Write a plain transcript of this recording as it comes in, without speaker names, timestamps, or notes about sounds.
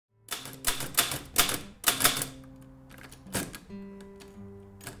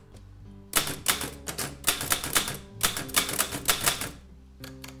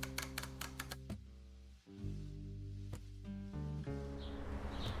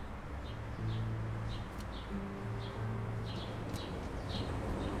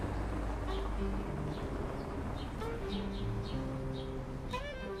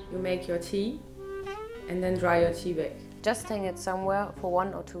make your tea and then dry your tea bag. Just hang it somewhere for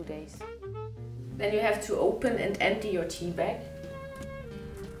 1 or 2 days. Then you have to open and empty your tea bag.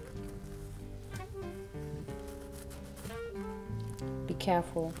 Be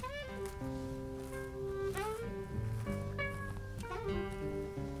careful.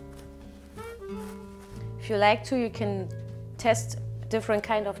 If you like to, you can test different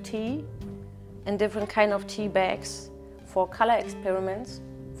kind of tea and different kind of tea bags for color experiments.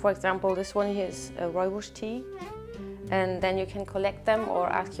 For example, this one here is a rooibos tea, and then you can collect them or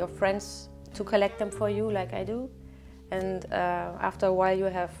ask your friends to collect them for you, like I do. And after a while, you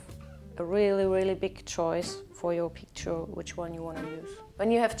have a really big choice for your picture, which one you want to use.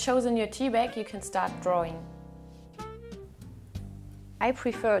 When you have chosen your tea bag, you can start drawing. I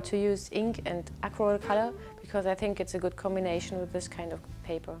prefer to use ink and aquarelle color because I think it's a good combination with this kind of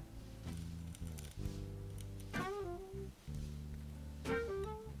paper.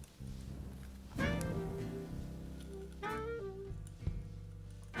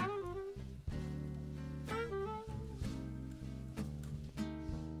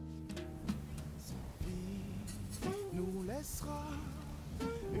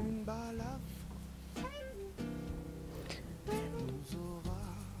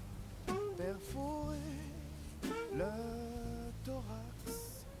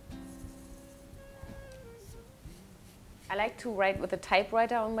 I like to write with a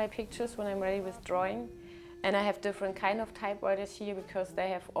typewriter on my pictures when I'm ready with drawing. And I have different kind of typewriters here because they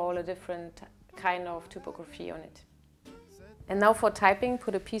have all a different kind of typography on it. And now for typing,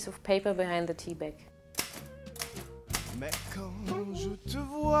 put a piece of paper behind the tea bag. Mais quand je te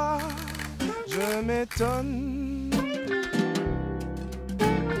vois, je m'étonne.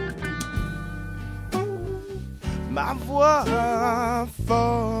 Ma voix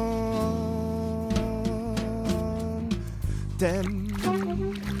forme, t'aime,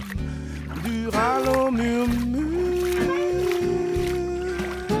 du râle au murmure,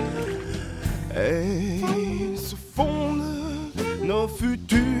 et se fondent nos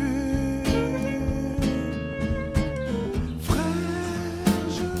futurs.